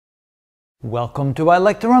Welcome to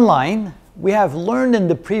iLecture Online. We have learned in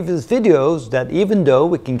the previous videos that even though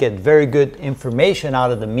we can get very good information out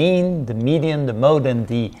of the mean, the median, the mode, and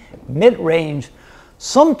the mid-range,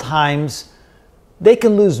 sometimes they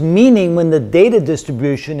can lose meaning when the data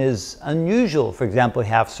distribution is unusual. For example, we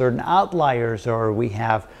have certain outliers or we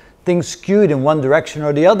have things skewed in one direction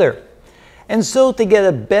or the other. And so to get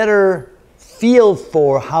a better feel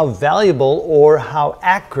for how valuable or how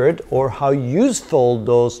accurate or how useful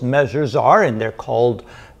those measures are, and they're called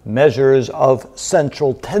measures of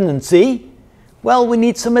central tendency, well, we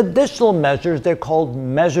need some additional measures. They're called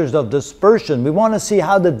measures of dispersion. We want to see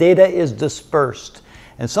how the data is dispersed.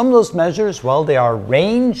 And some of those measures, well, they are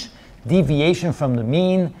range, deviation from the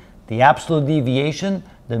mean, the absolute deviation,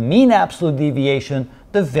 the mean absolute deviation,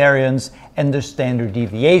 the variance, and the standard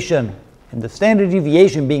deviation. And the standard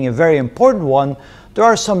deviation being a very important one, there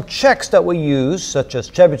are some checks that we use, such as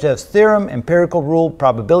Chebyshev's theorem, empirical rule,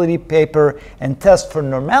 probability paper, and test for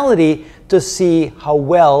normality to see how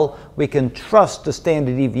well we can trust the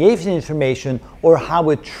standard deviation information or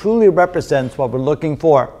how it truly represents what we're looking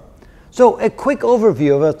for. So a quick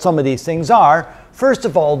overview of what some of these things are. First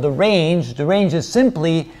of all, the range. The range is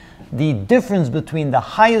simply the difference between the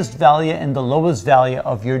highest value and the lowest value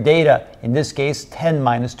of your data. In this case, 10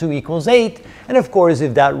 minus 2 equals 8. And of course,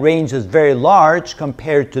 if that range is very large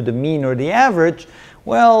compared to the mean or the average,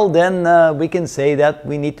 well, then we can say that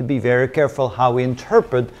we need to be very careful how we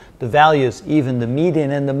interpret the values. Even the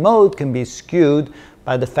median and the mode can be skewed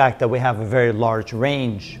by the fact that we have a very large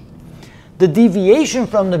range. The deviation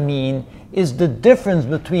from the mean is the difference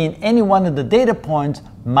between any one of the data points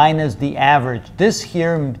minus the average. This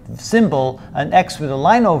here symbol, an X with a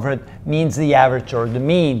line over it, means the average or the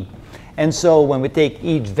mean. And so when we take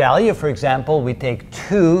each value, for example, we take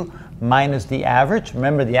 2 minus the average.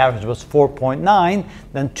 Remember, the average was 4.9.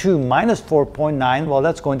 Then 2 minus 4.9, well,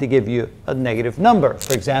 that's going to give you a negative number.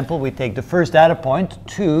 For example, we take the first data point,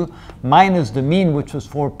 2, minus the mean, which was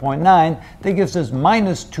 4.9. That gives us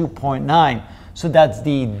minus 2.9. So that's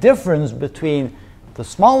the difference between the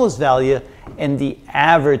smallest value and the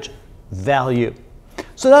average value.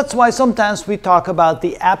 So that's why sometimes we talk about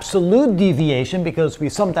the absolute deviation, because we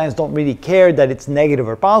sometimes don't really care that it's negative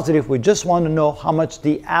or positive. We just want to know how much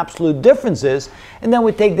the absolute difference is. And then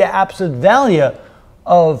we take the absolute value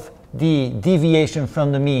of the deviation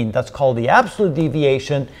from the mean. That's called the absolute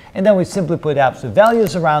deviation. And then we simply put absolute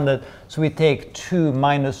values around it. So we take 2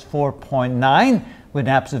 minus 4.9 with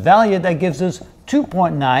an absolute value. That gives us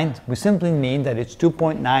 2.9. We simply mean that it's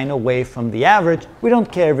 2.9 away from the average. We don't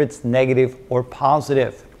care if it's negative or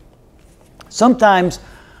positive. Sometimes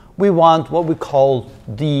we want what we call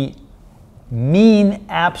the mean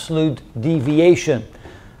absolute deviation.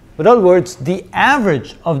 In other words, the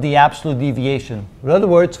average of the absolute deviation. In other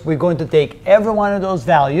words, we're going to take every one of those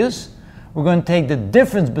values. We're going to take the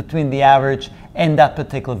difference between the average and that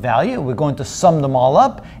particular value. We're going to sum them all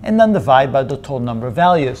up and then divide by the total number of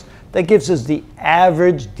values. That gives us the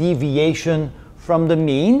average deviation from the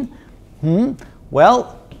mean.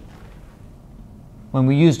 Well, when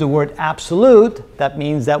we use the word absolute, that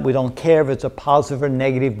means that we don't care if it's a positive or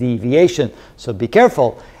negative deviation. So be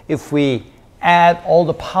careful. If we add all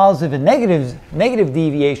the positive and negative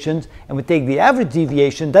deviations and we take the average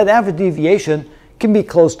deviation, that average deviation can be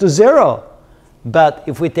close to 0. But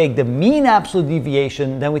if we take the mean absolute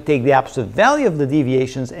deviation, then we take the absolute value of the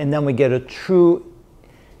deviations, and then we get a true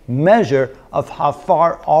measure of how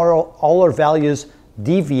far all our values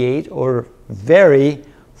deviate or vary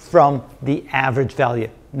from the average value,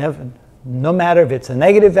 no matter if it's a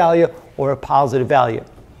negative value or a positive value.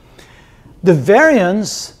 The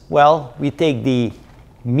variance, well, we take the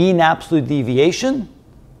mean absolute deviation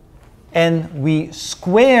and we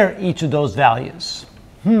square each of those values.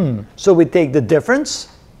 So we take the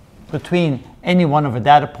difference between any one of our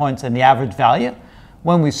data points and the average value.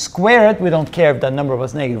 When we square it, we don't care if that number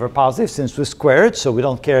was negative or positive, since we square it, so we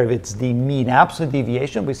don't care if it's the mean absolute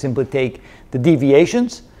deviation. We simply take the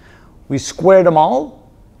deviations, we square them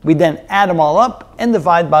all, we then add them all up and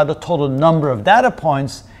divide by the total number of data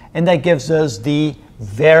points, and that gives us the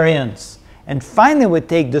variance. And finally, we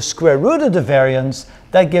take the square root of the variance.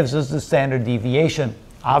 That gives us the standard deviation.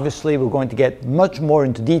 Obviously, we're going to get much more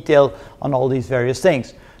into detail on all these various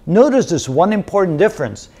things. Notice this one important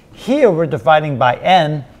difference. Here we're dividing by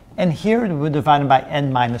n, and here we're dividing by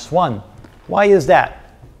n minus 1. Why is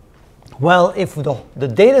that? Well, if the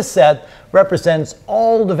data set represents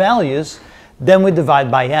all the values, then we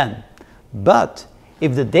divide by n. But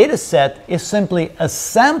if the data set is simply a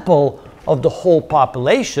sample of the whole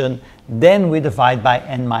population, then we divide by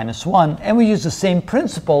n minus 1. And we use the same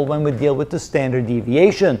principle when we deal with the standard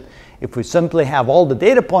deviation. If we simply have all the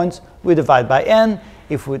data points, we divide by n.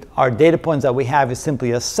 If our data points that we have is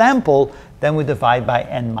simply a sample, then we divide by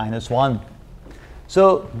n minus 1.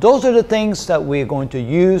 So those are the things that we're going to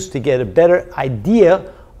use to get a better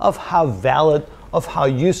idea of how valid, of how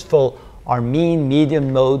useful our mean,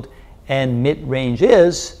 median, mode, and mid-range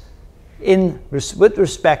is with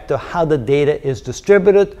respect to how the data is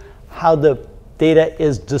distributed, how the data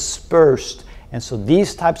is dispersed. And so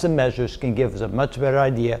these types of measures can give us a much better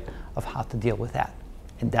idea of how to deal with that.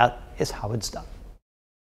 And that is how it's done.